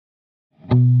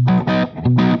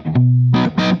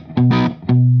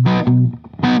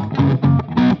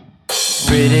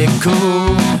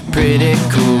cool, pretty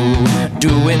cool.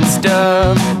 Doing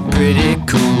stuff pretty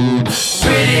cool.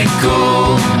 Pretty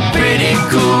cool, pretty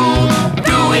cool.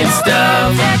 Doing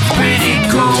stuff pretty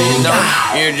cool. No,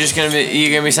 you're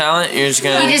gonna be silent? You're just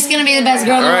gonna be the best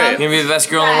girl in the world? You're gonna be the best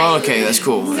girl in the world? Okay, that's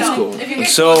cool. That's cool.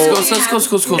 So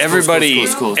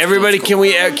everybody, can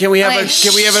we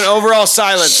have an overall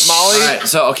silence, Molly? All right,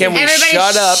 so okay, can we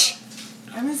shut up?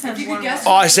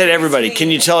 Oh, I said everybody. Can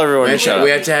you tell everyone to shut up? We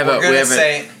have to have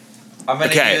a. I'm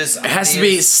gonna use. It has to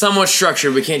be somewhat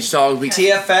structured. We can't just all be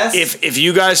TFS. If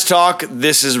you guys talk,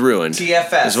 this is ruined.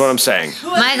 TFS is what I'm saying.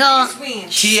 Michael.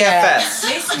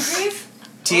 TFS.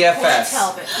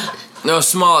 TFS. No,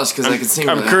 smallest because I can sing.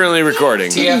 I'm currently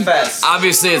recording. TFS.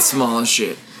 Obviously, it's small as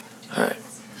shit. All right.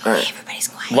 Everybody's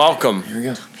quiet. Welcome. Here we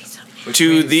go.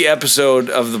 To the episode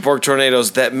of the Pork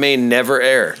Tornadoes that may never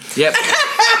air. Yep.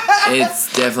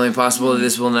 It's definitely possible that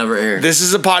this will never air. This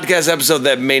is a podcast episode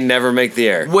that may never make the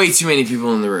air. Way too many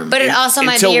people in the room. But it also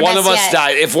might Until be your one best of us yet.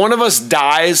 dies. If one of us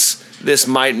dies, this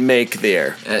might make the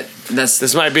air.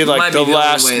 This might be like the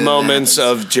last moments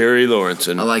of Jerry Lawrence.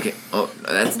 I like it. Oh,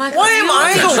 that's. Why am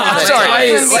I the one? I'm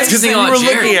sorry. Because You were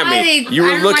looking at me. You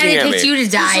were looking at Why did they pick me. you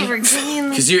to die?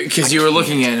 Because you were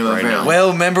looking at him right now.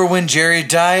 Well, remember when Jerry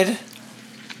died?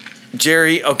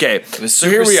 Jerry, okay. It was So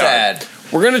super here we sad. are.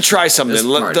 We're going to try something. This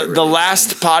part The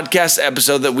last podcast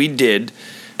episode that we did,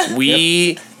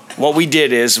 what we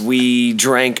did is we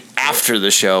drank after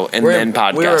the show and then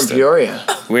podcasted. We were in Peoria.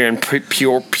 We're in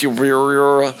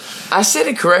Peoria. I said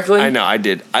it correctly. I know, I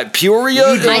did.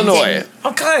 Peoria, Illinois.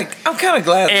 I'm kind of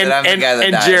glad that I'm the guy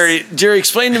that dies. Jerry,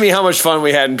 explain to me how much fun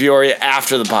we had in Peoria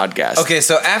after the podcast. Okay,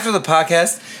 so after the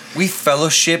podcast, we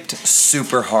fellowshipped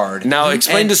super hard. Now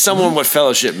explain to someone what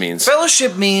fellowship means.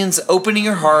 Fellowship means opening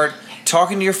your heart,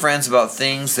 talking to your friends about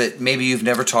things that maybe you've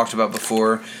never talked about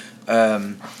before,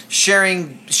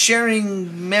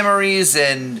 sharing memories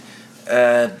and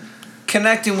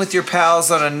connecting with your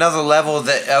pals on another level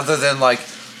that other than like,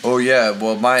 oh yeah,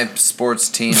 well my sports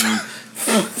team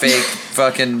fake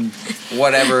fucking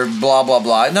whatever blah blah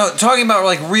blah. No, talking about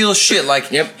like real shit. Like,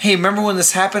 hey, remember when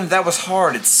this happened? That was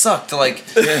hard. It sucked. Like,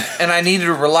 and I needed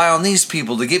to rely on these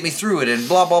people to get me through it. And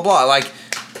blah blah blah. Like,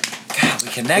 God, we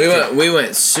connected. We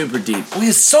went super deep. We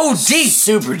were so deep.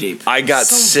 Super deep. I got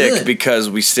So sick good. because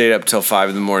we stayed up till 5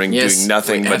 a.m. Yes, doing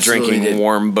nothing we but absolutely drinking did.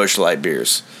 warm Busch Light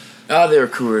beers. Oh, they were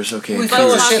Coors. Okay. We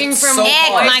Coors. Talking from so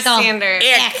hard. Michael. Standard.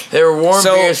 They were warm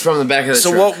So- beers from the back of the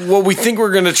So truck. what we think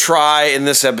we're gonna try in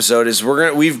this episode is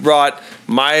we've brought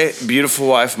my beautiful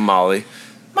wife Molly,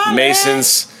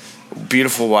 Mason's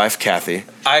beautiful wife Kathy,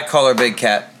 I call her Big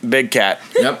Cat. Big Cat.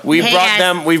 Yep. We Hey, brought guys.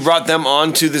 them. We brought them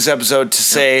onto this episode to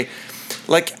say,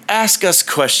 like, ask us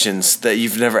questions that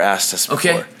you've never asked us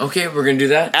before. Okay, we're gonna do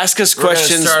that. Ask us We're gonna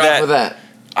questions start off with that.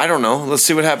 I don't know. Let's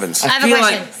see what happens. I have a feel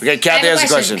question. Okay, Kathy I have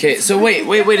has a question. Okay, so wait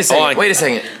a second. Hold on. Wait a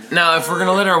second. Now, if we're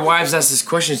gonna let our wives ask us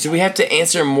questions, do we have to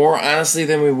answer more honestly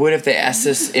than we would if they asked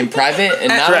us in private and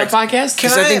not Correct. on a podcast?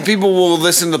 Because I think people will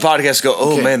listen to the podcast and go,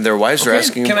 oh Okay. man, their wives are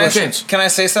asking them questions. Can I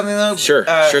say something though? Sure,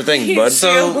 sure thing, bud.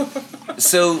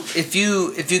 So if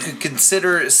you could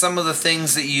consider some of the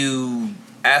things that you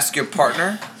ask your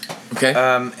partner, Okay.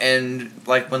 and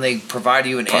like when they provide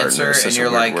you an Partner answer is such and a you're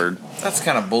weird like, word. that's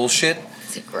kind of bullshit.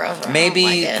 It's gross. I don't Maybe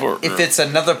like it. if it's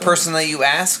another person that you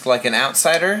ask, like an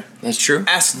outsider, That's true.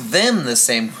 ask them the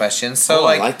same question. So Oh,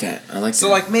 like, I like that. I like so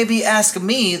that. like maybe ask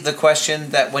me the question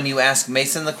that when you ask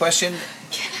Mason the question,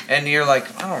 and you're like,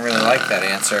 I don't really like that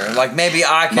answer. Like maybe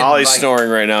I can. Molly's like, snoring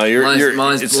right now.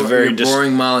 Molly's it's a very you're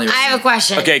boring Molly. I have a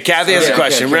question. Okay, Kathy has a Okay,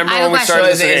 question. okay. Remember I have when a we started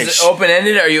question. this? Is it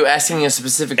open-ended? Or are you asking a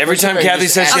specific Every question, time or are you Kathy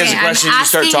just says she has asking a question, you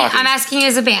start talking. I'm asking you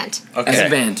as a band. as a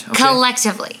band? Okay.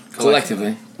 Collectively.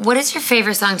 Collectively. What is your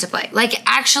favorite song to play? Like,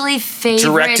 actually favorite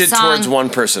Directed song. towards one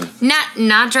person.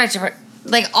 Not directed,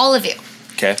 like all of you.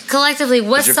 Okay. Collectively, what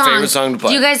What's your favorite song to play?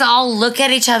 do you guys all look at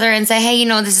each other and say, hey,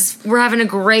 we're having a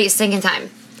great singing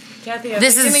time. Kathy,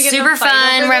 This is super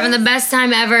fun. We're having the best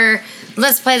time ever.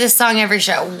 Let's play this song every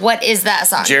show. What is that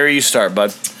song? Jerry, you start,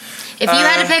 bud. If you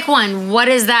had to pick one, what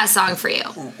is that song for you?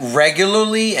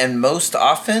 regularly and most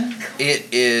often,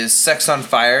 it is "Sex on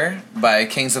Fire" by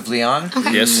Kings of Leon.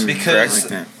 Okay. Yes, Because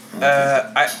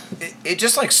correct. it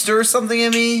just like stirs something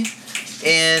in me,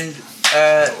 and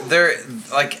they're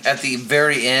like at the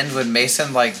very end when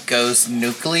Mason like goes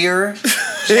nuclear.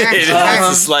 It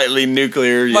is slightly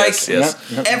nuclear. Like Yes.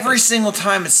 every single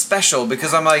time it's special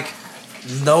because I'm like,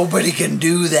 nobody can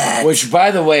do that. Which,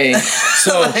 by the way,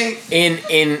 so Like-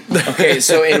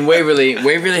 in Waverly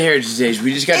Heritage Days,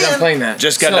 we just got done playing that.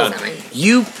 Just got So, done.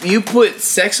 You put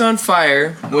Sex on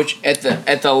Fire, which at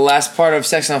the last part of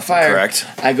Sex on Fire, Correct.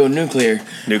 I go nuclear.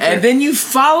 Nuclear. And then you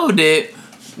followed it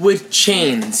with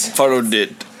chains, Photo did.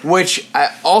 which I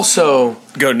also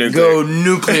Go nuclear. go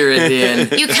nuclear at the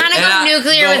end. You kind of And go I-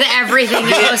 nuclear no. with everything,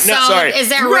 though. So sorry. is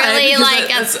there Right, really because like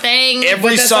that's a thing?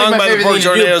 Every that's song like my by the favorite Pork thing to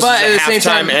do, Tornadoes is but at a the same halftime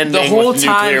time, ending the whole with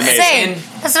time- nuclear mason. Same.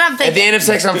 That's what I'm At the thinking. end of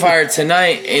Sex on Fire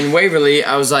tonight in Waverly,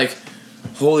 I was like,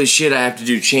 holy shit, I have to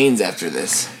do chains after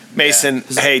this. Mason,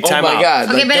 hey, Oh time my out. god.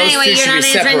 Okay, like, but those anyway, two you're should not be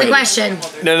answering the separated.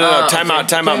 question. No, time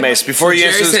okay. out, Mace. Before you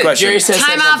Jerry answer this said- question. Jerry said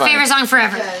Time Sex on out. Fire. Favorite song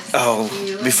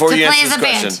forever. Before To you play answer as this a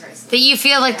band question. that you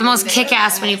feel like the most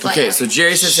kick-ass when you play. Okay, so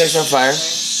Jerry said Sex on Fire.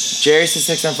 Jerry said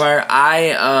Sex on Fire.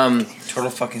 I Total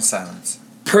fucking silence.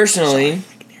 personally,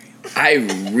 I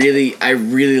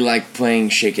really like playing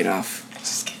Shake It Off.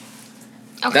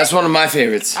 Okay. That's one of my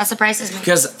favorites. That surprises me.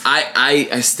 Because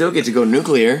I still get to go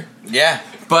nuclear, Yeah.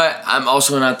 but I'm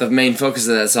also not the main focus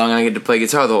of that song. I get to play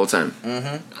guitar the whole time.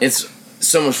 Mm-hmm. It's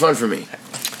so much fun for me.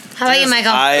 How about you,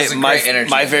 Michael? That's a great energy.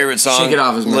 My favorite song, Shake It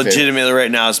Off is my legitimately right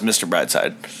now, is Mr.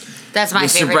 Brightside. That's my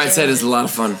Mr. favorite. Brightside too. is a lot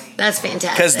of fun. That's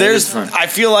fantastic. Because is there's, fun. I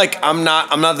feel like I'm not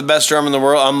the best drummer in the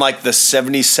world. I'm like the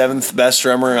 77th best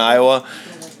drummer in Iowa,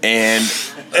 and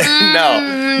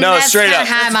no, that's straight kinda up.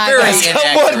 high, That's Michael. very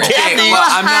Someone inaccurate. gave me- Well,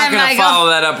 I'm Hi, not gonna Michael. follow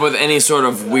that up with any sort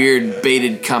of weird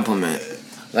baited compliment.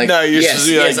 Like, No, you're yes, supposed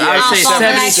to be like, yes, I yeah, would say I'll fall for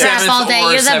that crap 77th all day.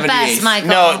 or You're the 78th. best, Michael.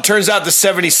 No, it turns out the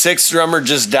 76th drummer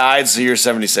just died, so you're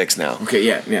 76 now. Okay,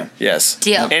 yeah. Yes.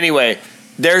 Deal. Anyway,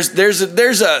 there's a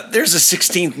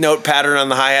 16th note pattern on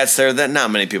the hi-hats there that not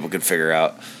many people can figure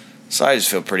out. So I just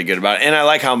feel pretty good about it. And I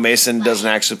like how Mason doesn't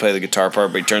actually play the guitar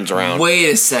part, but he turns around. Wait a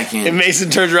And second. Mason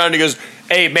turns around and he goes,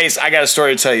 "Hey, Mace, I got a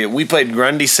story to tell you. We played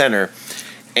Grundy Center,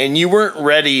 and you weren't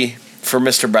ready for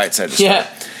Mr. Brightside to start." Yeah.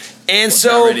 And not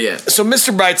so ready yet.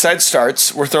 Mr. Brightside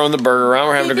starts. We're throwing the burger around.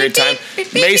 We're having a great time.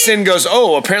 Mason goes,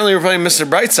 "Oh, apparently we're playing Mr.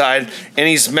 Brightside," and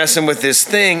he's messing with this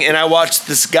thing. And I watched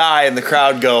this guy in the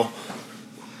crowd go,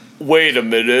 "Wait a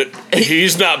minute,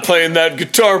 he's not playing that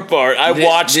guitar part." I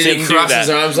watched did him he do cross that. his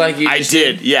arms like you I just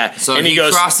did, yeah. So and he he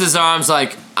goes, crossed his arms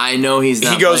like, I know he's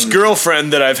not he goes, playing.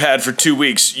 "Girlfriend that I've had for 2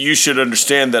 weeks, you should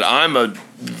understand that I'm a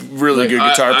really Like, good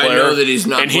guitar I player. know that he's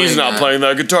not and he's playing not that." playing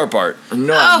that guitar part."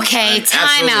 No, I'm Okay, time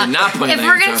absolutely out. not playing If that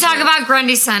we're going to guitar talk part. about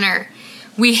Grundy Center,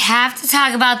 we have to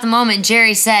talk about the moment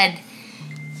Jerry said,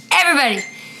 "Everybody,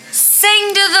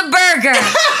 sing to the burger,"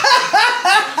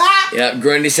 Yeah,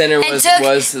 Grundy Center and was took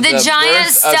was the giant birth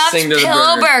of stuffed Sing to the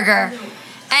pillow Burger. burger.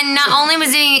 And not only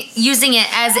was he using it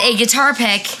as a guitar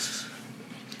pick,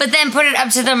 but then put it up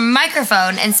to the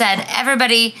microphone and said,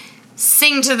 "Everybody,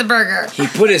 sing to the burger." He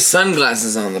put his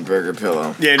sunglasses on the burger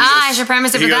pillow. Yeah, and he Ah, goes- I should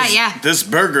premise it he with goes, that, yeah. "This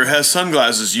burger has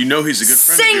sunglasses. You know he's a good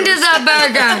friend Sing of to yours." the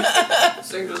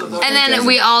burger. And then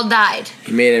we all died.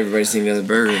 He made everybody sing to the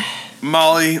burger.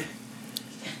 Molly,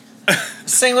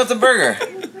 Sing with the burger.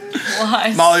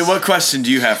 Why? Molly, what question do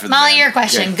you have for the Molly, band? your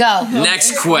question. Go.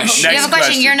 Next question. You have a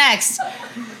question. You're next.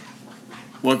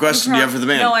 What question do you have for the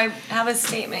band? No, I have a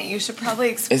statement. You should probably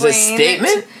explain. Is it a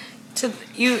statement? To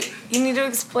you need to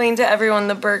explain to everyone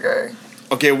the burger.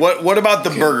 Okay, what about the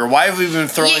burger? Why have we been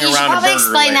throwing You should around a probably burger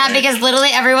explain that lately? because literally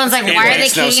everyone's like, It why are they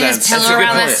makes no kicking this sense. pillow That's a good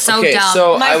around? point. That's so Okay, dumb.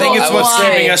 so I I think it's I what's will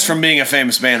keeping say- us from being a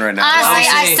famous band right now.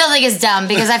 Honestly, I say- still think it's dumb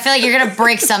because I feel like you're gonna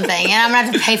break something and I'm gonna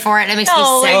have to pay for it. It makes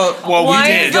No, me sick. like, Well, we why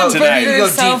did is the tonight. burger You go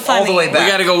so deep, funny? all the way back.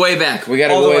 We gotta go way back. We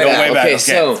gotta All go the way way back. back, Okay, okay.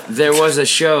 so there was a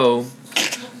show.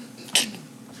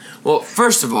 Well,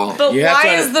 first of all, But you have why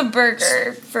to. is the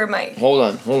burger for Mike? Hold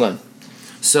on.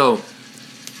 So,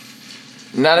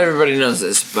 not everybody knows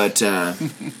this, but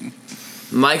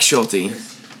Mike Schulte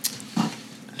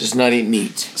does not eat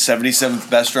meat. 77th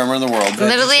best drummer in the world.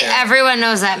 Literally everyone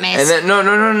knows that, Mace. And then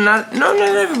not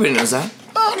everybody knows that.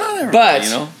 Oh, not everybody, But you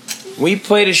know. we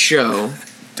played a show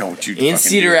Don't you in fucking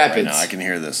Cedar do it right Rapids. now. I can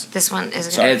hear this. This one is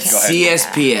Sorry, at go ahead.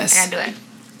 CSPS. I gotta do it.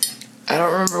 I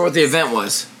don't remember what the event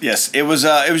was. Yes, it was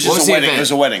What just was a the wedding. event? It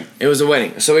was a wedding. It was a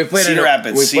wedding. So we played Cedar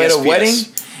Rapids, We played a CSPS. wedding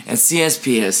at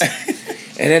CSPS.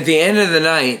 And at the end of the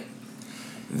night,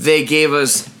 they gave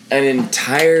us an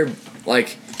entire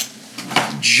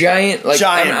giant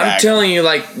Giant I'm bag. telling you,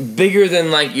 bigger than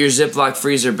your Ziploc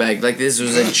freezer bag. Like, this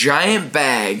was a giant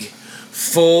bag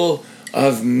full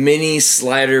of mini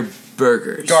slider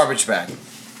burgers. Garbage bag.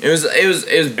 It was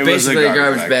basically a garbage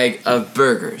garbage bag of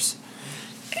burgers.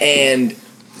 And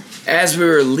as we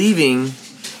were leaving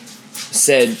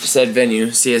said venue,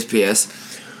 CSPS,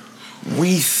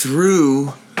 we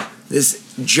threw this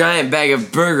giant bag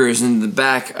of burgers in the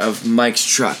back of Mike's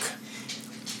truck.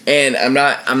 And I'm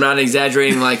not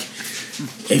exaggerating,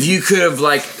 if you could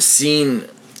have seen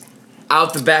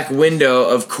out the back window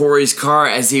of Corey's car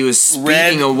as he was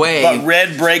speeding away. But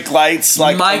red brake lights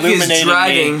Mike is illuminating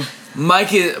driving me.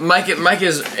 Mike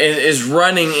is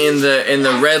running in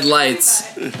the red lights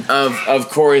of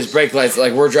Corey's brake lights.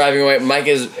 Like we're driving away. Mike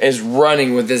is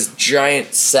running with this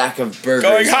giant sack of burgers.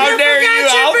 Going, how dare you?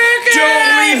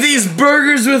 Don't leave these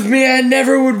burgers with me. I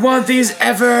never would want these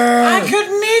ever. I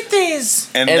couldn't eat these.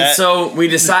 And So we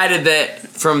decided that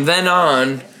from then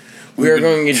on, we are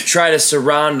going to try to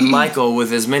surround Michael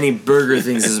with as many burger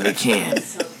things as we can.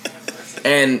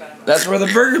 And that's where the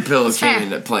burger pillow came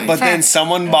into play. But then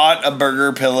someone bought a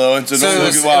burger pillow, and so, So don't it look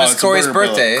was, at wow, it was it's a Corey's burger pillow.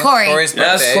 birthday. Corey. Corey's Yeah,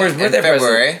 that's birthday. Corey's birthday in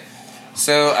February.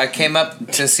 So I came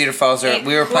up to Cedar Falls. We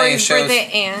were playing Corey's shows. birthday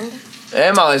and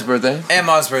And Molly's birthday. And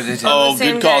Mom's birthday too. Oh,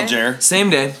 Same good call, day. Jer. Same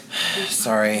day.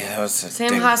 Sorry, that was a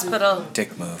same hospital,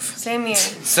 dick move. same year.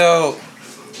 So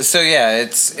yeah,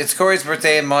 it's Corey's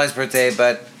birthday and Molly's birthday,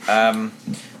 but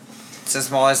since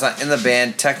Molly's not in the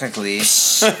band technically,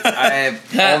 I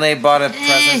only bought a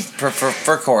present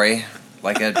for Corey,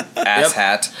 like a ass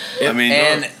hat. I mean,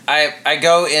 And I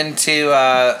go into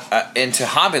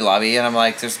Hobby Lobby and I'm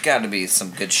like, there's got to be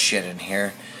some good shit in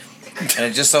here. And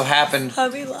it just so happened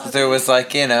Hobby Lobby. there was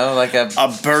like like a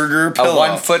burger pillow.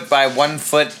 1 foot by 1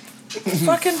 foot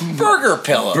fucking burger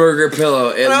pillow. Burger pillow.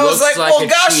 It And I was looks like, like well, a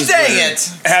gosh cheeseburger. dang it!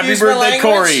 Happy Excuse my birthday, language.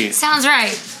 Corey. Sounds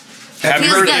right. Happy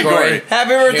Feels birthday, good. Corey. Happy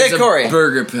birthday, Here's a Corey.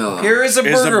 burger pillow. Here is a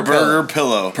Here's burger a burger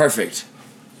pillow. pillow.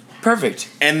 Perfect.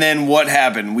 And then what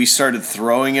happened? We started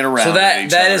throwing it around. So at that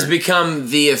each that other. has become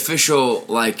the official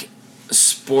like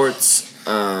sports.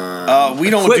 We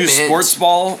don't do equipment. sports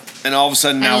ball, and all of a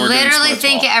sudden now I we're doing literally sports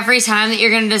think ball. every time that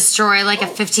you're going to destroy like a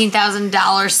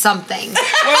 $15,000 something.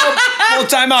 Well,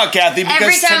 time out, Kathy, because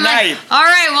Every time, tonight. like, all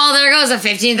right, well, there goes a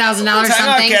 $15,000 Time out,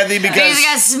 something. Kathy, because- you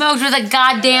got smoked with a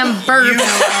goddamn burger.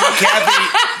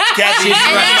 Kathy,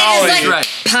 And then it Molly, just like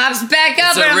pops back up,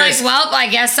 It's a and I'm risk. like, well, I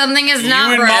guess something is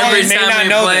not and right. Molly Every may time not we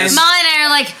know play- this. Molly and I are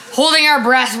like holding our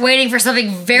breath, waiting for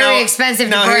something very expensive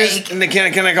to break. Can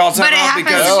I call time But it out happens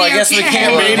because to Oh, be I guess we okay.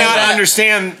 can't. you may Hold not that.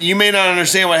 understand. You may not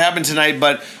understand what happened tonight,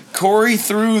 but Corey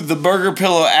threw the burger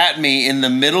pillow at me in the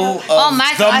middle of Oh,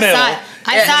 my the I middle. saw it.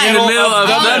 I saw in it. the middle of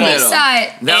the Oh, we middle. saw it.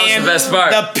 That was And the best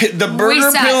part. The burger saw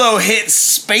it. pillow hit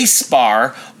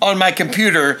spacebar on my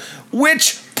computer,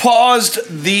 which paused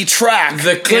the track,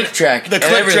 The click track the and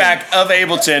click everything. track of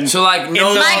Ableton. So, like, in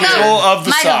no the longer- middle of the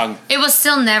Michael, song. it will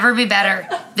still never be better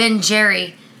than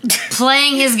Jerry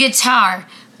playing his guitar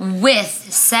with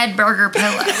said burger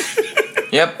pillow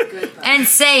Yep. and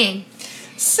saying,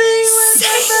 Sing with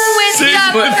Sing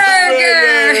the with-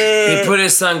 burger. He put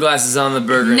his sunglasses on the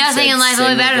burger. and Nothing said, in life will be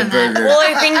 "Sing with better the than that." burger." Well,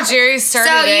 I think Jerry started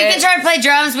So you it. can try to play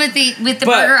drums with the But-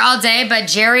 burger all day, but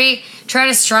Jerry try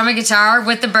to strum a guitar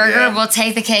with the burger Yeah. will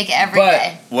take the cake every But-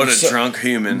 day. What a So- drunk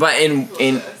human. But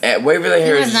in at Waverly He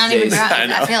Heritage was not even Days, drunk, I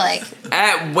know. I feel like.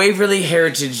 at Waverly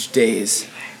Heritage Days,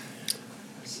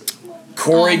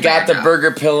 Corey Oh, got the no.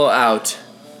 burger pillow out,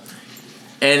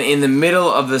 and in the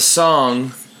middle of the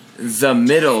song, "The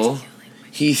Middle,"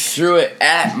 he threw it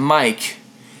at Mike,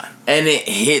 and it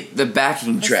hit the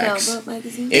backing tracks. in the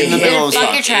hit- middle of the Fuck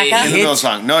song. your track In up. the middle of the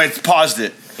song. No, it's paused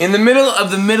it. In the middle of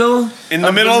the middle. In the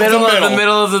of middle of the of middle. the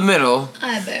middle of the middle,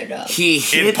 I better up. he It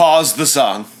hit paused the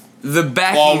song. the While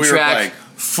backing we were track playing.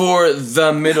 for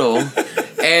the middle,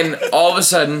 and all of a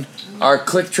sudden, our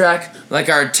click track, like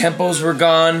our tempos were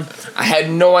gone. I had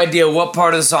no idea what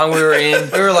part of the song we were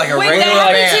in. We were like a Wait, that regular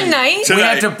happened band. tonight? We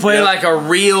had to play Yep. like a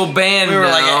real band We were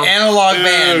now. like an analog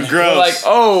band. Gross. We're like,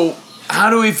 oh, how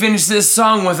do we finish this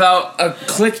song without a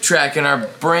click track in our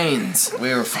brains?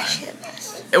 We were fine.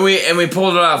 And we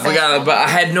pulled it off. We got it, but I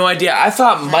had no idea. I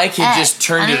thought Mike had just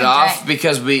turned it off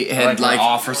because we had Like, like.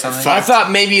 off or something. I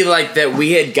thought maybe like that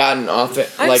we had gotten off it.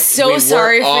 I'm like so we weren't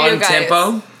sorry for on you guys.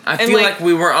 tempo. I And, feel like- like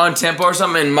we were on tempo or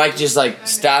something, and Mike just like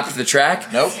stopped the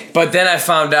track. Nope. But then I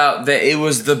found out that it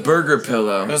was the burger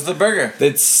pillow It was the burger.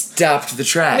 that stopped the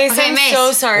track. Mace, Okay, I'm Mace.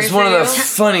 so sorry It's for one of you. the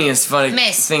funniest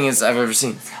Mace. things I've ever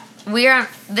seen.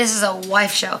 This is a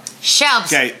wife show. Shelbs.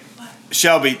 Okay,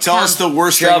 Shelby, tell us the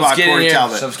worst thing Shelbs, about get in Corey here.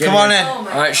 Talbot. Shelbs, get Come on in. All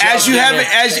right, As Shelbs, you get have, in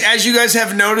here. as you guys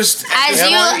have noticed, As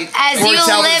Corey you Talbot's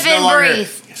live no and longer- breathe.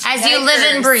 As you live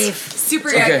and breathe. Super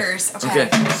Okay. Deckers. Okay.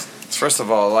 First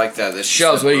of all, I like that. This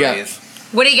Shelves, what do you got?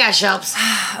 What do you got, Shelbs?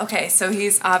 Okay, so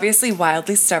he's obviously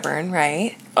wildly stubborn,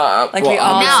 right? Like we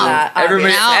all know that,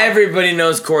 Everybody, obviously. everybody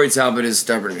knows Corey Talbot is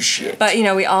stubborn as shit. But you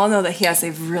know, we all know that he has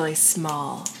a really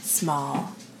small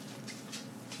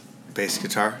bass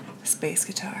guitar, space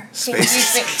guitar.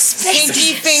 space,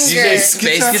 Pinky finger. Space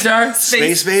guitar?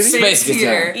 space baby, Space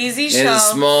guitar. Easy It show. is a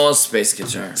small space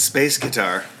guitar. space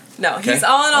guitar. No, Okay. he's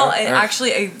all in all Alright.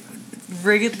 actually a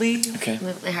Rigidly. Okay.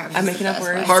 I'm making up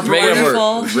words. Wonderful.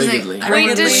 Wonderful. Rigidly.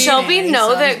 Wait, does Shelby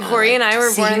know that Amazing. Corey and I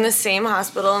were born See? in the same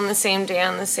hospital on the same day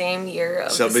on the same year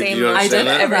of Shelby, the do same you month? I understand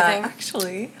did that? everything. Everything.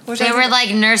 Actually. Which They I were think,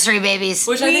 like nursery babies.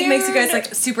 which I think makes you guys Weird.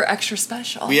 like super extra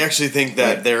special. We actually think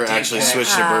that they're actually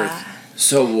switched at birth.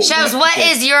 So Shells, what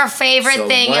is your favorite So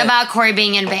thing what- about Corey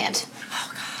being in band?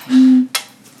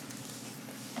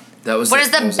 That was What it. is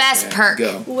the That was it. best Okay, perk?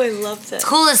 Go. Oh, I loved it.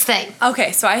 Coolest thing.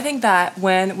 Okay, so I think that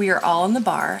when we are all in the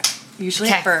bar, usually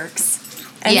Okay. at Burke's,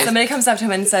 and Yeah. somebody comes up to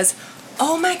him and says,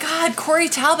 "Oh my God, Corey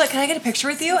Talbot, can I get a picture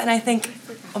with you?" And I think,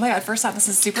 "Oh my God, first off, this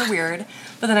is super weird,"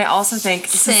 but then I also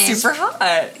think this Same. is super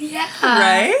hot. Yeah.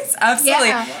 Right? Absolutely.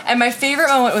 Yeah. And my favorite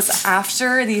moment was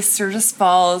after the Sturgis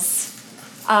Falls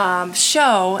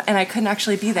show, and I couldn't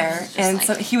actually be there, and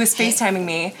so he was FaceTiming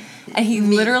me. And he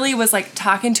literally was like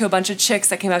talking to a bunch of chicks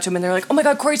that came up to him, and they're like, "Oh my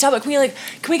God, Corey Talbot, can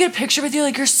we get a picture with you?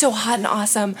 Like, you're so hot and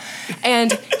awesome."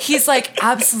 And he's like,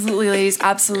 "Absolutely, ladies,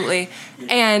 absolutely."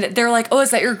 And they're like, "Oh,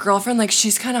 is that your girlfriend? Like,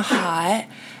 she's kind of hot."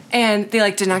 And they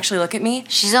like didn't actually look at me.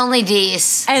 She's only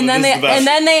D's. And then this they is the best. and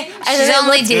then they and She's then they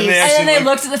only looked, D's. and then actually they looked-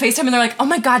 looked at the FaceTime and they're like, "Oh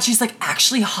my God, she's like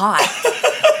actually hot."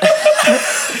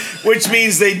 Which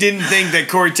means they didn't think that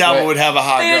Corey Talbot Right. would have a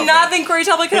hot They did girlfriend. not think Corey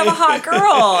Talbot could have a hot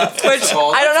girl, which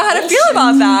I don't know how to feel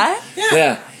about that.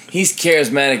 Yeah. He's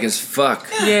charismatic as fuck.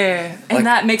 Yeah, and Like-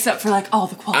 that makes up for like all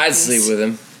the qualities. I'd sleep with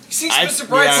him. I- Mr. yeah.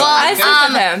 Brightside. I'd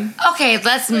sleep with him. Okay,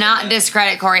 let's not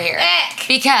discredit Corey here.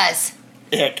 Because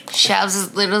Ick. Shells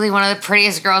is literally one of the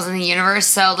prettiest girls in the universe,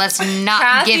 so let's not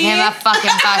Kathy? give him a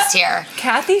fucking bust here.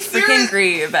 Kathy freaking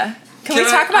Grieve. Can we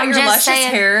talk about I'm your just luscious saying.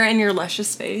 hair and your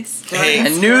luscious face? Hey, I knew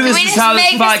this Can we is just how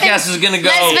this make podcast thing- was gonna go.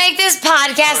 Let's make this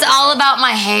podcast all about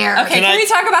my hair. Okay, Can can I- we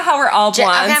talk about how we're all okay,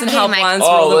 blondes I'm and how kidding, Mike. blondes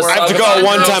rule the let's world? I have to talk go about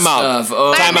one girl time out. stuff.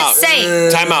 Oh. But Time I'm out. just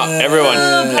saying. Time out, everyone.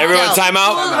 Everyone, No. time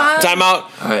out. Time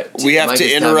out. All right. We have Mike to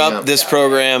is timing interrupt up. this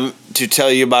program to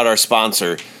tell you about our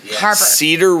sponsor, Harper.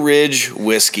 Cedar Ridge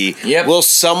Whiskey. Yep. Will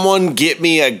someone get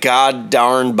me a god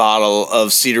darn bottle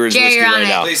of Cedar Ridge Jerry, Whiskey you're on right it.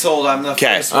 now? Please hold. I'm the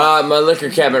Okay. first one. My liquor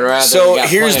cabinet right there. So We got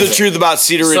here's plenty the of it. truth about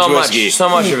Cedar Ridge So much, Whiskey. so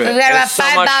much of it. We've got about There's so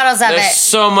 5 much- bottles of there's it.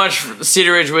 so much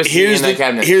Cedar Ridge whiskey Here's in that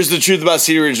cabinet. here's the truth about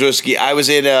Cedar Ridge Whiskey. I was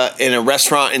in a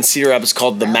restaurant in Cedar Rapids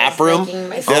called the Map Room licking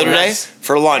my the other day nice.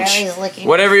 for lunch. Riley's licking.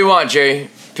 Whatever you want, Jerry.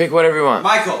 Pick whatever you want.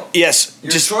 Michael, Yes, your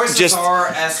just choices are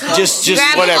as follows. just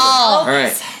Grab whatever. it all. All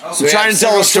right. So I'm trying to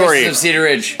tell a story. Of Cedar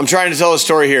Ridge. I'm trying to tell a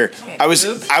story here. I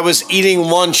was eating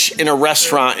lunch in a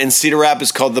restaurant in Cedar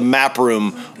Rapids called the Map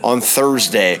Room on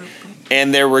Thursday,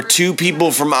 and there were 2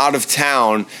 people from out of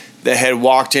town that had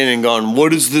walked in and gone,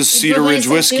 "What is this Cedar Ridge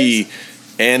whiskey?"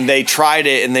 And they tried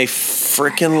it and they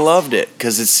freaking loved it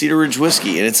because it's Cedar Ridge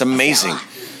whiskey and it's amazing.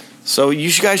 So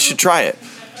guys should try it.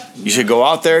 You should go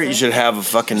out there. You should have a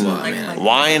fucking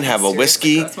wine, have a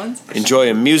whiskey, enjoy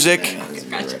a music.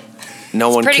 No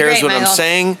one pretty cares great, what I'm Michael.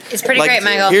 saying. It's pretty Like, great,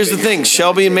 Michael. Here's the thing: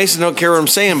 Shelby and Mason don't care what I'm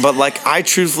saying, but like I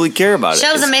truthfully care about it.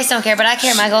 Shells and Mace don't care, but I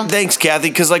care, Michael. Thanks, Kathy,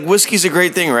 because like whiskey's a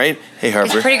great thing, right? Hey, It's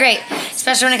Harper. pretty great,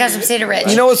 especially when it comes from Cedar Ridge.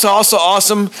 You know what's also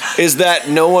awesome is that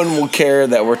no one will care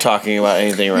that we're talking about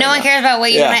anything right no now. one cares about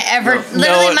what you Yeah. and I ever. No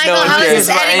Literally, one- Michael, no one how cares is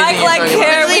this about editing? anything. Mike, like, care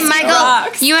Literally, whiskey Michael,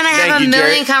 rocks. you and I have Thank a you, Jerry.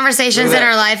 million conversations Look at in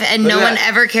our that. life, and Look no at one that.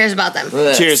 ever cares about them. Look at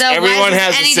that. Cheers. So why Everyone is has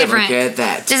this a any sip. different? Look at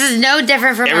that. This is no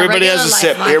different from our Everybody regular has a life,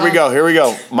 sip. Michael. Here we go. Here we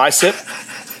go. My sip.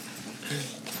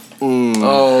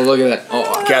 Oh, look at that.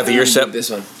 Oh, Kathy, your sip. This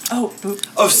one. Oh, boop.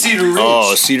 of Cedar Ridge.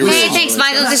 Oh, Cedar Hey, Ridge. thanks,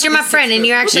 Michael, because you're my friend and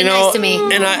you're actually You know, nice to me.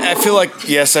 and I feel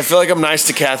like I'm nice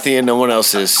to Kathy and no one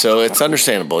else is, so it's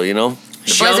understandable, you know.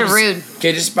 The boys are rude.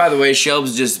 Okay, just by the way,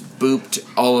 Shelbs just booped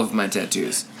all of my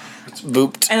tattoos.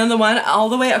 Booped. And then the one all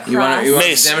the way across. You want to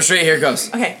Mace. demonstrate? Here it goes.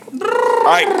 Okay. All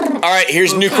right.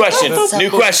 Here's a new question.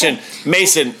 New question,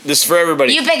 Mason. This is for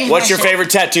everybody. You pick a What's your question. favorite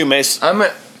tattoo, Mace?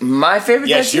 My favorite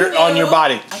Yes, tattoo? you're on your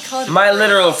body. My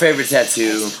literal favorite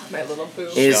tattoo My little boo.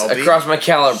 is Shelby? across my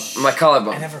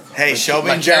collarbone. Hey, Shelby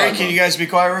and Jerry, can you guys be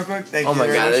quiet real quick? Thank Oh my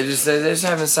god, they're just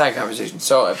having a side conversation.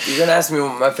 So if you're gonna ask me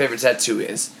what my favorite tattoo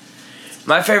is,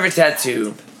 my favorite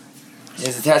tattoo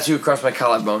is a tattoo across my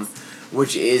collarbone,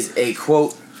 which is a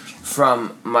quote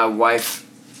from my wife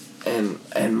and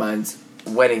mine's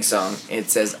wedding song.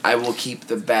 It says, "I will keep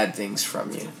the bad things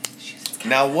from you."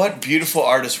 Now, what beautiful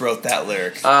artist wrote that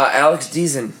lyric? Alex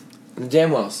Deason, the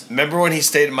Damwells. Remember when he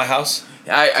stayed in my house?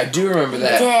 I do remember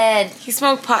that. Dead. He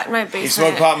smoked pot in my basement. He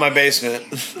smoked pot in my basement.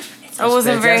 I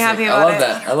wasn't very happy Fantastic.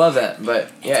 about it. I love that.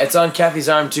 But yeah, it's on Kathy's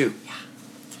arm too.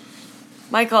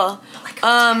 Michael,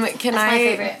 can That's my I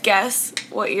favorite. guess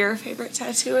what your favorite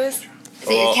tattoo is? Is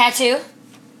it your tattoo?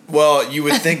 Well, you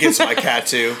would think it's my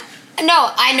tattoo.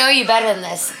 No, I know you better than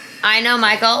this. I know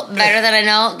Michael better than I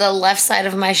know the left side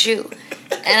of my shoe.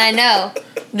 and I know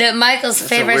that Michael's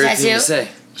That's a favorite weird thing tattoo. to say.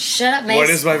 Shut up, Mace. What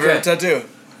is my favorite tattoo?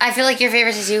 I feel like your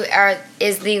favorite tattoo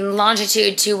is the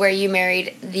longitude to where you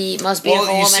married the most beautiful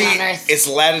Well, you woman see, on earth. it's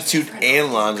latitude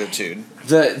and longitude.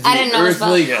 The I didn't know this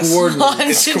earthly Yes.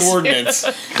 coordinates. It's coordinates.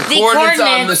 The Coordinates on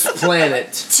coordinates this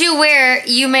planet. to where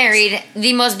you married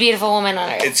the most beautiful woman on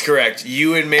earth. It's correct.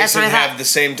 You and That's Mason what I thought. have the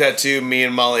same tattoo. Me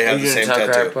and Molly have Are the you same gonna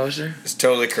talk crap, tattoo. poster? It's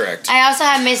totally correct. I also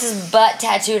have Mace's butt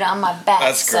tattooed on my back.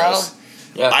 That's gross. So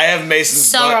Yeah. I have Mason's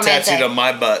So butt romantic. tattooed on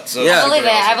my butt. So Yeah. I believe it.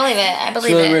 super I awesome. believe it. I It's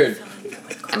believe really it. weird.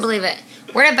 I believe it.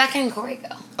 Where did Becca and Corey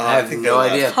go? I have think no they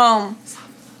left. idea. Home.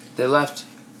 They left.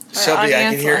 Shelby, I can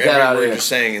audience hear left. Get every out of word here. you're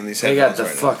saying in these They got headphones the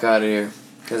right fuck out of here.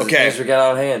 Because Okay. things got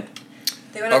out of hand.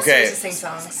 They went Okay. upstairs to sing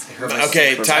songs.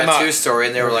 Okay, time out. Tattoo story,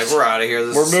 and they were like, "We're out of here.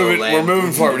 This We're is so moving. lame." We're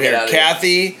moving forward Get here. out of here.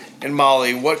 Kathy and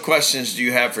Molly, what questions do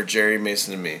you have for Jerry,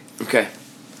 Mason, and me? Okay.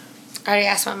 I already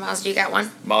asked my Miles. Do you got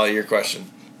one? Molly, your question.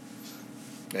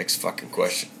 Next fucking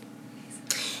question.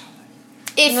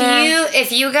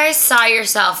 If you guys saw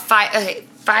yourself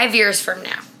 5 years from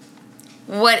now,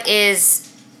 what is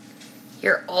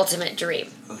your ultimate dream?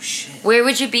 Oh shit. Where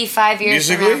would you be 5 years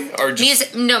Musically, from now? or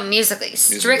just- musically.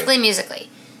 Strictly musically.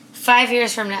 5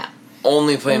 years from now.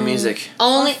 Only playing music.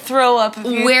 Only Throw up if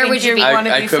you Where think would you you be? want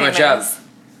to I'd be quit my famous. job.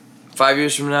 5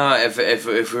 years from now, if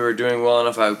we were doing well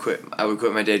enough, I would quit. I would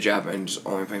quit my day job and just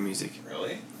only play music.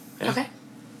 Really? Okay.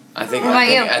 I think. What about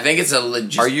you? I think it's a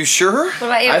legit. Are you sure? What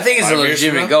about you? I think it's 5 a years from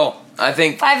legitimate now? goal. I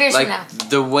think 5 years like, from now.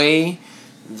 the way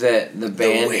that the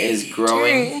band is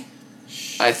growing, Jerry.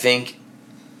 I think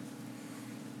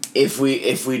if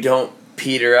we don't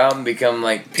peter out and become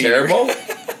like Peter. terrible,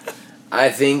 I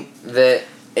think that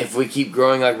if we keep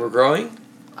growing like we're growing,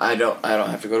 I don't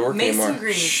have to go to work Mason anymore.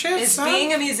 Green, Shit, is son.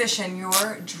 being a musician your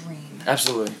dream?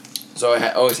 Absolutely. So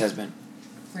it always has been.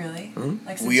 Really? Mhm.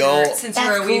 Like since We you were, all- since you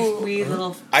That's were a cool. wee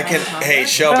little. I can. toddler? Hey,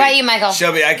 Shelby. What about you, Michael?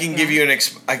 Shelby, I can give you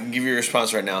I can give you a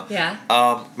response right now. Yeah.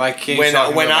 Mike, can you When talk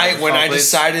into when the I microphone, please?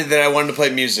 decided that I wanted to play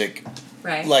music,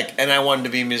 Right. and I wanted to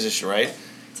be a musician, right?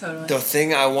 Totally. The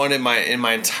thing I wanted in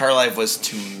my entire life was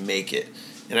to make it,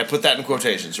 and I put that in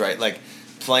quotations, right? Like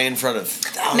play in front of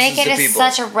thousands Make it of is people.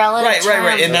 such a relative term.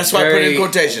 Right, and that's why I put it in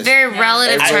quotations. Very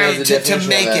relative Everyone term. has a to definition of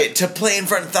make that. it, to play in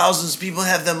front of thousands of people,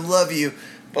 have them love you.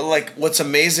 But like, what's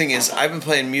amazing is I've been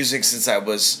playing music since I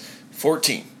was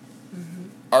 14.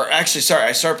 Or actually, sorry,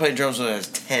 I started playing drums when I was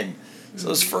 10. So it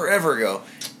was forever ago.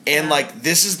 And like,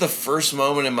 this is the first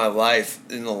moment in my life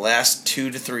in the last 2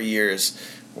 to 3 years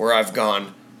where I've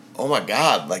gone, oh my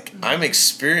God, like I'm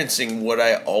experiencing what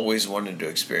I always wanted to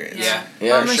experience. Yeah.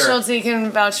 Yeah, Mama sure. Schulte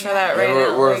can vouch for that right And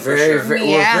now. we're like, very, for very,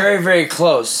 me. Yeah. we're very, very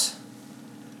close.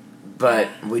 But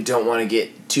we don't want to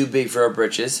get too big for our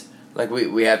britches. Like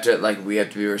we have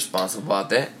to be responsible about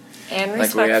that. and Like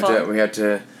respectful. we have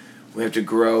to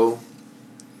grow.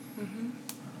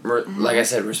 Like I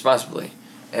said, responsibly.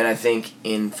 And I think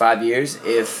in 5 years,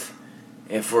 if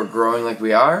we're growing like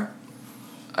we are,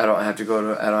 I don't have to go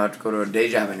to a day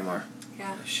job anymore.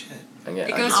 Yeah. Shit. I get,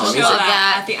 It I goes get to some show music.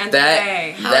 that at the end of the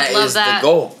day. I That would love is that. the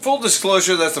goal. Full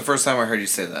disclosure, that's the first time I heard you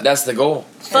say that. That's the goal.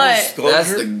 But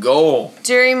That's the goal.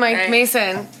 Jerry, Mike Right.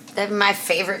 Mason, That'd be my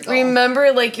favorite goal.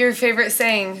 remember like your favorite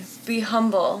saying, be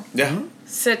humble, Yeah.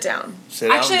 sit down. Sit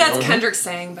down. Actually, that's Kendrick's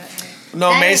saying, but no,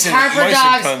 That is Mason. Harper Mason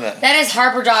Dog's. found that. That is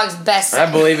Harper Dog's best. I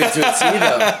saying. believe it to a T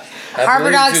though. I Harper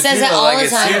believe Dog to a says T, it though. all like, the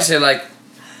it's time. Seriously, like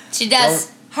She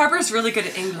does. Harper's really good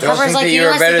at English. don't Harper's think like, that you you're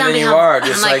wanna sit better down than and you help? are. I'm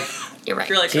Just like, like you're right.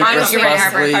 You're like, keep I know, You're right,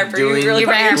 Harper. responsibly Harper, you doing really You're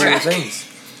right, doing Harper. things.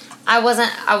 I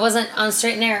wasn't on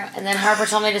straight and narrow, and then Harper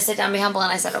told me to sit down, and be humble,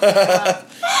 and I said, okay.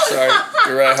 Sorry,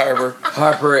 you're right, Harper.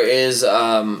 Harper is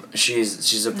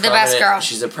she's a The best girl.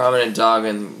 She's a prominent dog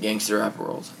in gangster rap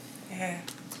world. Yeah.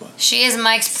 She is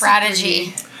Mike's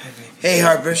prodigy. Hey,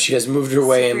 Harper. She has moved her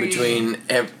way in Super between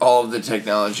all of the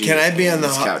technology. Can I be on the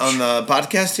this couch.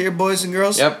 podcast here, boys and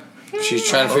girls? Yep. She's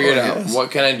trying to figure it out. yes. What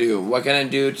can I do? What can I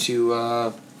do to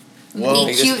Well, Be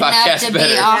Make this cute enough podcast to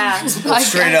better. be on this podcast.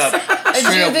 straight up. Do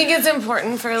Straight you up. think it's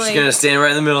important for she's like gonna stand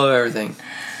right in the middle of everything.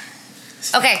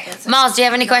 Okay, Miles, do you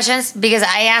have any questions? Because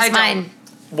I asked I don't. mine.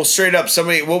 Well, straight up.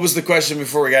 Somebody. What was the question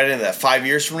before we got into that? 5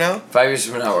 years from now? 5 years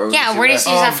from now, where would Yeah, see where do you that?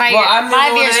 see yourself 5 years? Well, I'm the 5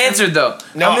 only one years. that answered though.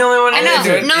 No. I'm the only one I that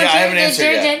know. answered. No, Yeah, I Jared haven't did. answered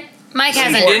Jared yet. did. Mike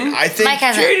hasn't. didn't? I think. Mike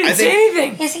hasn't. Jerry didn't I say think-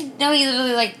 anything. Yes, he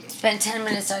literally like spent 10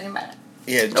 minutes talking about it.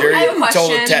 Yeah, I Jerry have a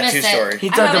told a question. tattoo Missed it. story. He I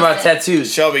talked have about a-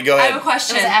 tattoos. Shelby, go I ahead. have a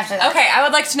question. It was after that. Okay, I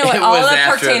would like to know what It all was the perk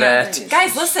after tornadoes. that.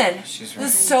 Guys, listen. This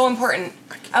is so important.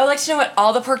 I would like to know what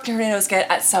all the perk tornadoes get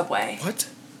at Subway. What?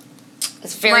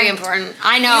 It's very Mike, important.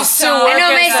 I know. Used to work I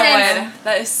know at Mason's. Subway.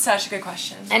 That is such a good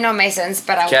question. I know Mason's,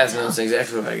 but I Kaz won't know. knows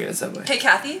exactly what I get at Subway. Hey,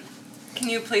 Kathy, can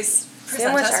you please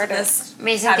Sandwich us with artist.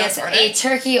 Mason Fabulous gets order. a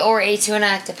turkey or a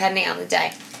tuna, depending on the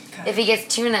day. If he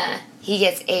gets tuna, he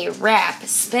gets a wrap,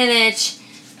 spinach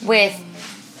with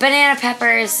banana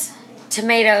peppers,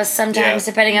 tomatoes, sometimes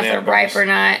Yeah, depending if they're banana ripe peppers. or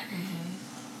not,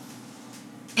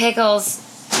 pickles,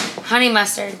 honey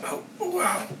mustard.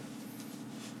 Banana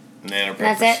And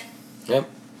peppers. that's it. Yep.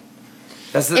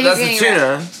 That's the If that's he's the getting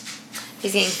tuna.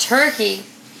 He's getting turkey.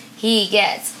 He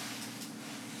gets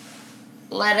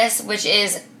lettuce, which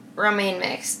is romaine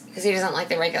mix, because he doesn't like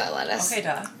the regular lettuce. Okay,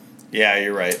 duh. Yeah,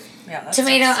 you're right. Yeah, that's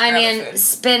Tomato, that's grandma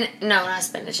onion, food. not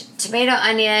spinach. Tomato,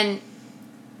 onion,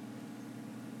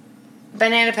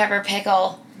 banana pepper,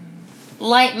 pickle,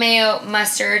 light mayo,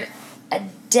 mustard, a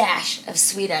dash of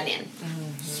sweet onion.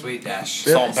 Sweet dash.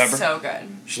 Salt and pepper. So good.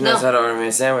 She knows No. how to order me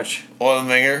a sandwich. Oil and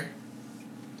vinegar.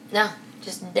 No,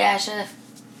 just a dash of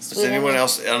Is sweet anyone onion.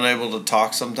 else unable to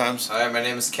talk sometimes? Hi, my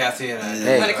name is Kathy, and I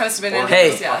Hey. When it comes to banana Hey.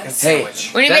 peppers, yeah. fucking Hey. sandwich.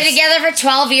 When you've been That's- together for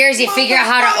 12 years, you figure out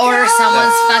how to order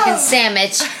someone's fucking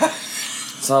sandwich.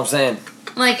 That's all I'm saying.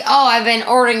 Like, oh, I've been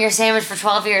ordering your sandwich for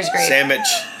 12 years, great. Sandwich.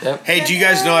 Yep. Hey, do you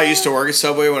guys know I used to work at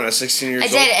Subway when I was 16 years I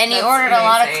old? did, and you That's ordered a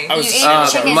lot of. amazing. I was You a ate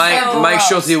sandwich chicken Mike so Mike gross.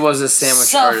 Schulte was a sandwich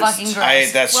So artist. fucking gross. I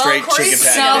ate that straight Corey's chicken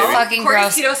patty, so baby. fucking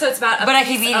Corey's gross. keto, so it's about. But I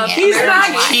keep eating it. He's not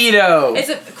American cheese. keto. It's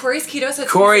a Corey's keto, so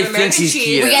it's Corey American thinks he's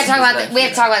cheese. keto. We gotta talk about He's we have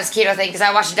to talk about this keto thing because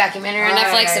I watched a documentary on Oh,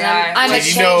 Netflix yeah, and yeah. I'm a Did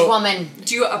you changed know- woman.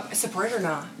 Do you support it or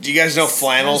not? Do you guys know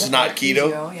flannel's not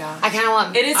keto? Yeah. I kind of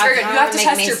want. It is I very good. kinda You have wanna to make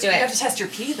test Mace your. do You it. have to test your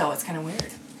pee though. It's kind of weird.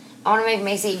 I want to make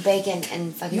Mace eat bacon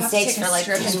and fucking You have to steaks take for a like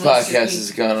strip 10 and This weeks. podcast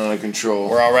has gone out of control.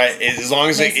 We're all right. As long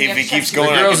as Mason, you if have it to keeps test going,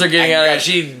 The I girls can- are getting I out got- of it.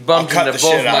 She bumped cut into the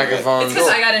shit both out of it. microphones. It's because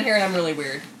I got in here and I'm really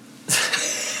weird.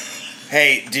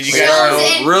 Hey, did you We guys are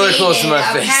know? in really close to my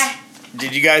vegan, face. okay?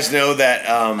 Did you guys know that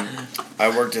I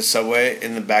worked at Subway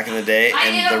in the back in the day, I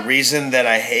and knew. the reason that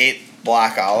I hate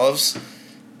black olives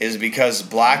is because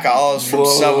black olives from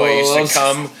Whoa, Subway used whoa, to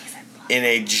come in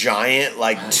a giant,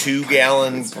 like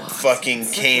 2-gallon fucking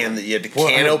can that you had to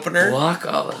can opener. Black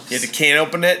olives. You had to can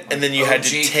open it, and then you had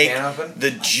to OG take can open?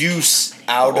 the juice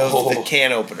out of the Oh.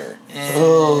 can opener.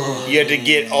 Oh. You had to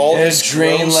get all And this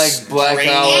drain gross like black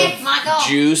grainy- olive Hey, Michael.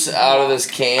 juice out of this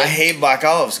I can. hate black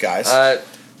olives, guys.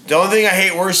 The only thing I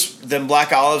hate worse than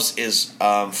black olives is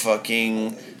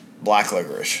fucking black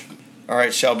licorice. All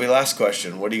right, Shelby, last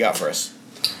question. What do you got for us?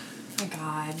 Oh my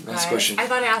God. Last guys. question. I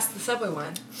thought I asked the Subway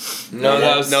one. No,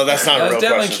 that was no, that's not that a was real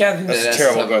definitely question. Kathy. That's a that asked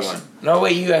terrible the Subway question. one. No,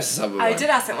 wait, you asked the Subway I one. did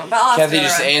ask that one, but I'll ask Kathy another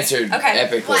just one. answered Okay.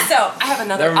 epically. So I have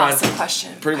another Never mind. awesome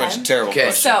question. Pretty much a okay? terrible Okay.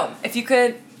 question. So if you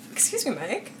could, excuse me,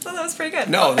 Mike. I thought that was pretty good.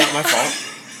 No, not my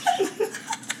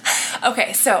fault.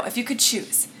 Okay, so if you could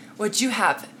choose, would you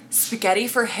have spaghetti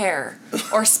for hair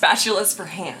or spatulas for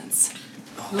hands?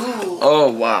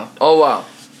 Oh wow. Oh wow.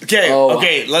 Okay, Oh.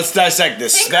 okay, let's dissect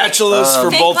this. Think- Spatulas for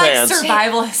Think both like hands.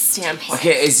 survivalist standpoint.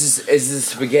 Okay, is the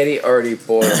spaghetti already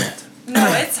boiled? No,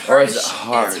 it's Or hard. is it as-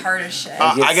 hard? It's hard as shit.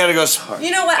 I gotta go.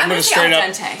 You know what? I'm I'm, gonna gonna say straight al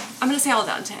up- dente. I'm gonna say al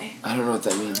dente. I don't know what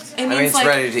that means. It means means like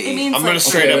ready to It eat. means I'm gonna like,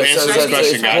 straight up okay, answer so this it's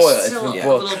question, guys. boiled. It's Still been a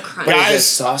boiled. little crunchy. But is there Guys-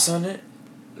 sauce on it?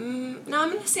 No,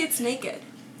 I'm gonna say it's naked.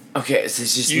 Okay, so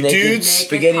it's just You naked dudes-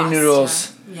 spaghetti Naked pasta. noodles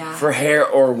Yeah. for hair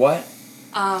or what?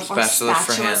 Or Spatulas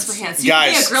for hands. You could be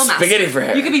Guys, a grill master. spaghetti for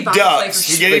hair. You could be body Duh, flavor.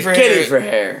 spaghetti for Spaghetti hair. for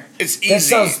hair. It's That easy.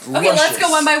 sounds Okay, let's luscious. go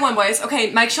one by one, boys. Okay,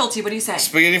 Mike Schulte, what do you say?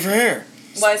 Spaghetti for hair.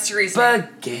 What's your reason?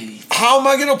 Spaghetti. How am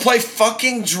I gonna play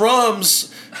fucking drums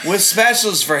with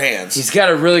spatulas for hands? He's got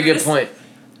a really good point.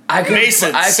 I couldn't.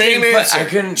 Mason, I same couldn't answer. I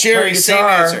couldn't Jerry, play same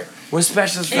guitar answer. with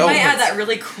specials. It might add that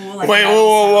really cool. Like, Wait, metal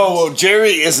whoa. sound.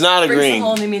 Jerry is not Brings a agreeing.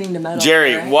 whole new meaning to metal.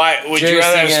 Jerry, right? why would you Jerry's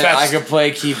rather have thinking I spatulas? could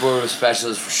play keyboard with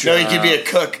specials for sure. No, you could be a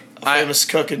cook, a famous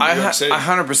cook in New York City. I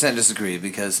 100% disagree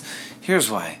because here's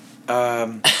why.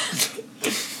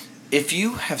 If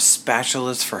you have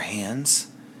spatulas for hands,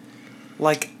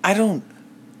 like I don't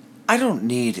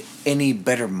need any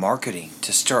better marketing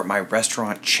to start my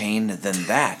restaurant chain than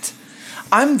that.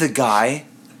 I'm the guy.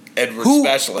 Edward Who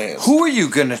Spatula Hands. who are you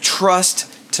gonna trust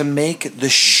to make the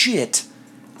shit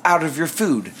out of your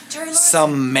food? Jerry Lawrence.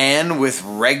 Some man with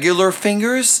regular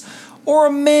fingers or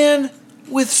a man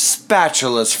with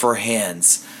spatulas for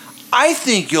hands? I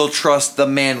think you'll trust the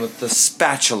man with the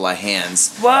spatula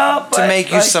hands Well, to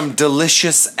make you some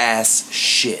delicious ass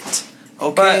shit.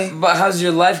 Okay? But how's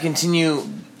your life continue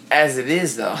as it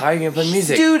is though? How are you gonna play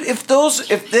music? Dude, if this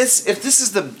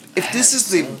is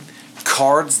the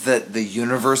cards that the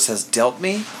universe has dealt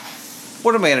me,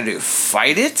 what am I gonna do?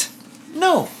 Fight it?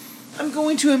 No. I'm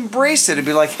going to embrace it and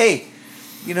be like, hey,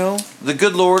 you know, the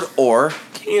good Lord or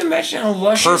Can you imagine how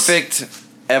luscious? perfect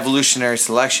evolutionary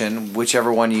selection,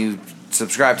 whichever one you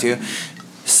subscribe to,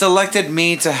 selected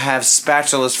me to have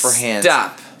spatulas for hands.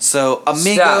 Stop. So,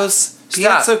 amigos,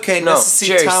 Stop. pienso que No,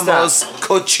 Jerry, necesitamos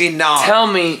cocinar. Tell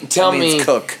me, That means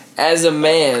cook. as a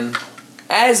man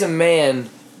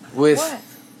with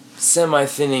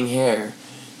semi-thinning hair,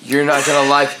 you're not gonna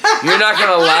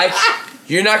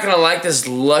like this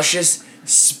luscious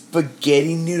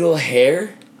spaghetti noodle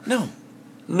hair? No.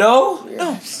 No?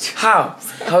 How?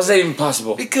 How's that even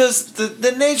possible? Because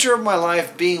the nature of my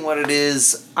life being what it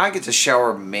is, I get to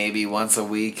shower maybe once a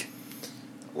week.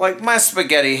 Like, my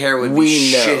spaghetti hair would be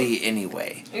We know. shitty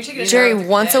anyway. You're taking a Jerry, shower with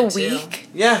once a your dad, too. week?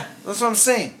 Yeah, that's what I'm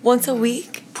saying. Once a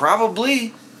week?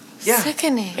 Probably. Yeah.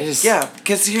 Sickening. I just, Yeah,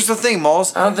 because here's the thing,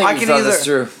 Moles. I don't think you thought this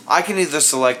through. I can either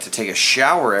select to take a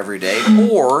shower every day,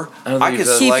 or I don't I think could you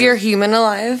thought- Keep select your human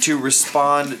alive? to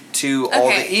respond to all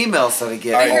the Okay. emails that I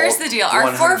get. But all here's the deal. Our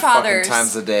 100 fucking forefathers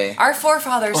times a day. Our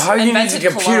forefathers Well, how do you use a invented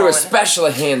computer cologne, with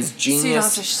special hands, so you don't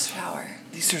have to genius? shower.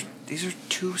 These are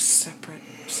two separate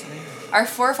things. Our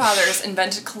forefathers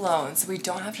invented cologne, so we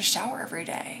don't have to shower every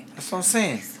day. That's what I'm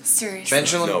saying. Seriously.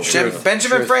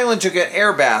 Benjamin Franklin took an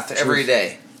air bath every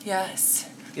day. Yes.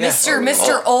 Yeah.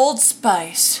 Mr. Old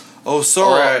Spice. Oh,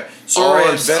 sorry. All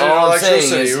I'm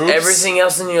saying is Oops. everything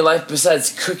else in your life besides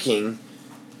cooking,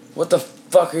 what the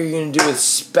fuck are you gonna do with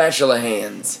spatula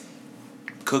hands?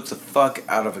 Cook the fuck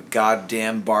out of a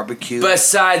goddamn barbecue.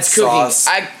 Besides cooking, sauce,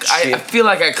 I chip feel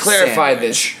like I clarified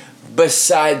sandwich. this.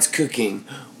 Besides cooking,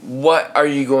 what are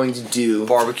you going to do?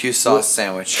 Barbecue sauce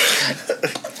sandwich.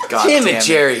 God Damn it,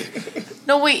 Jerry.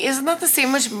 No, wait, isn't that the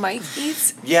sandwich Mike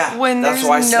eats? Yeah, When that's there's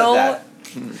why I said no- that.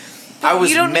 I was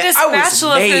you don't need a I was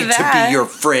spatula for made to that. be your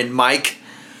friend, Mike.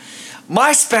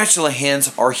 My spatula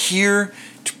hands are here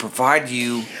to provide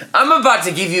you. I'm about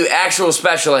to give you actual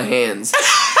spatula hands.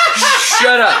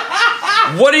 Shut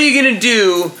up. What are you gonna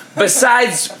do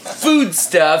besides food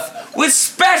stuff with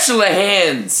spatula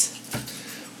hands?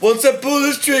 Once I pull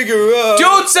this trigger up.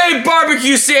 Don't say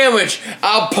barbecue sandwich.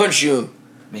 I'll punch you.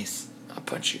 Mace, I'll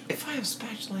punch you. if I have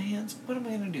spatula hands, what am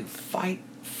I gonna do? Fight?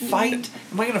 Am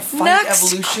I gonna fight Next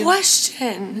evolution?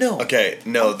 question. No. Okay,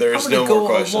 no, there's I'm no gonna go more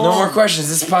questions. along. No more questions.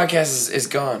 This podcast is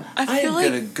gone. I I feel am like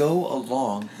gonna go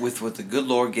along with what the good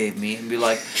Lord gave me and be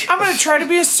like, I'm gonna try to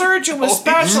be a surgeon with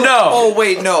spatula. no. Oh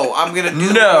wait, no. I'm gonna do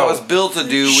what No. I was built to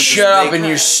do. Which Shut is up make and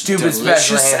your stupid spatula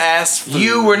delicious hands. ass food.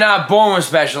 You were not born with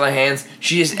spatula hands.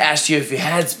 She just asked you if you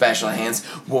had spatula hands.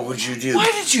 What would you do? Why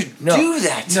did you No. do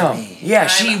that to No. me? Yeah,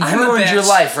 she I'm a ruined your bitch.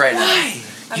 life right now. Why?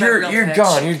 I'm a You're real you're bitch.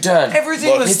 gone. You're done.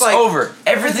 Everything was It's like over.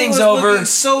 Everything's was over. looking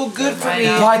so good for I me.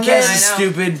 know. and Podcast then is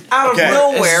stupid. out of Okay.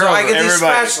 nowhere, I get these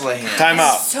Everybody, spatula hands. time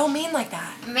out. So mean like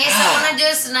that. Mason, I want to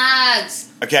do snugs.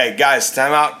 Okay, guys,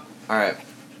 time out. All right.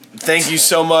 Thank you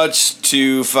so much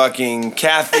to fucking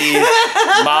Kathy,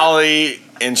 Molly,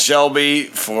 and Shelby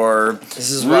for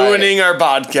This is ruining our This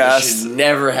podcast. should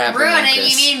never happen. Ruining, like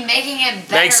this. you mean making it better?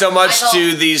 Thanks so much Michael.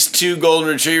 to these two golden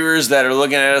retrievers that are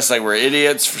looking at us like we're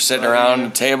idiots for sitting around the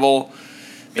table.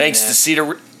 Thanks to Cedar.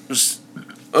 What?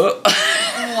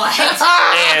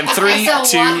 And 3, So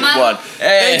 2, what, Mom? 1.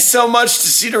 Hey. Thanks so much to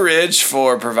Cedar Ridge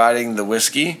for providing the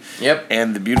whiskey Yep.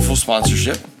 and the beautiful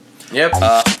sponsorship. Yep.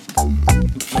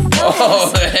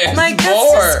 Oh, there's Mike, that's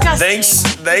more.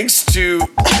 disgusting. Thanks to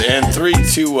and 3,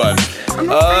 2, 1. I'm afraid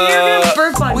you're gonna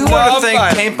burp on We me. want I'm to thank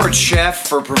fine. Pampered Chef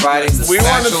for providing the We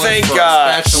want to spatulas thank for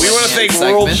our spatula we want to hand thank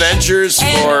World segment. Ventures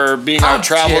for being our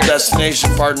travel cheers.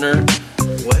 destination partner.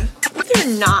 What? They're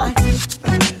not.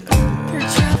 They're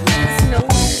traveling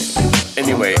nowhere.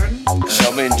 Anyway,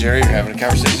 Shelby and Jerry are having a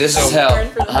conversation. This is hell.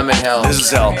 I'm in hell. This is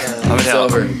hell. I'm in It's hell.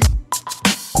 over.